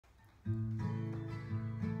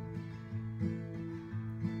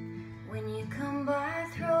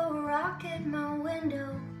at my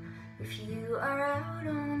window if you are out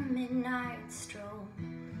on a midnight stroll.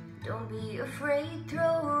 Don't be afraid, throw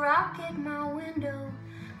a rock at my window,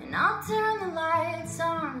 and I'll turn the lights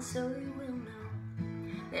on so you will know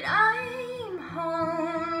that I'm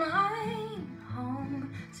home.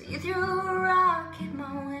 So you threw a rock at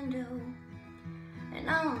my window, and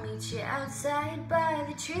I'll meet you outside by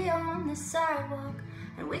the tree on the sidewalk,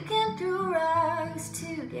 and we can throw rocks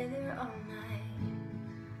together all night.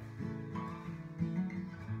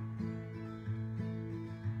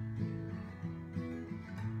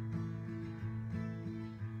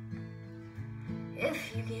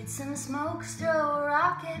 If you get some smokes, throw a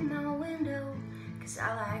rock at my window, 'cause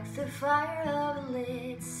I like the fire of a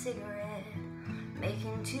lit cigarette,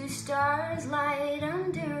 making two stars light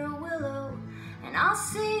under a willow, and I'll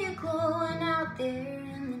see you glowing out there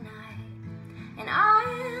in the night. And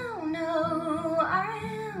I'll know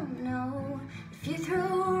if you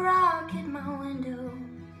throw a rock at my window,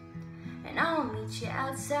 and I'll meet you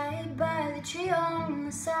outside by the tree on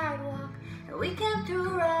the sidewalk, and we can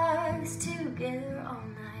throw rocks together all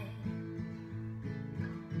night.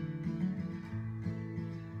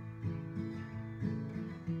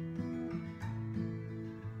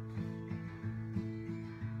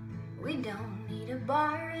 We don't need a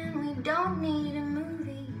bar and we don't need a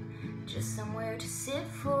movie, just somewhere to sit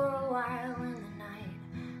for a while in the night.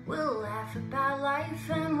 We'll laugh about life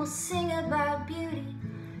and we'll sing about beauty,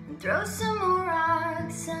 and throw some more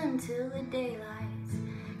rocks until the daylights.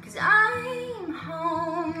 'Cause I'm home,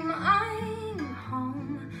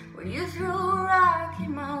 where you throw a rock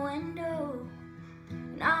in my window,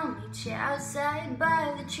 and I'll meet you outside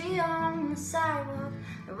by the tree on the sidewalk,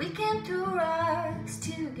 and we can throw rocks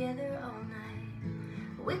together all night.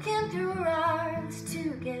 We can throw rocks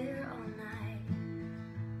together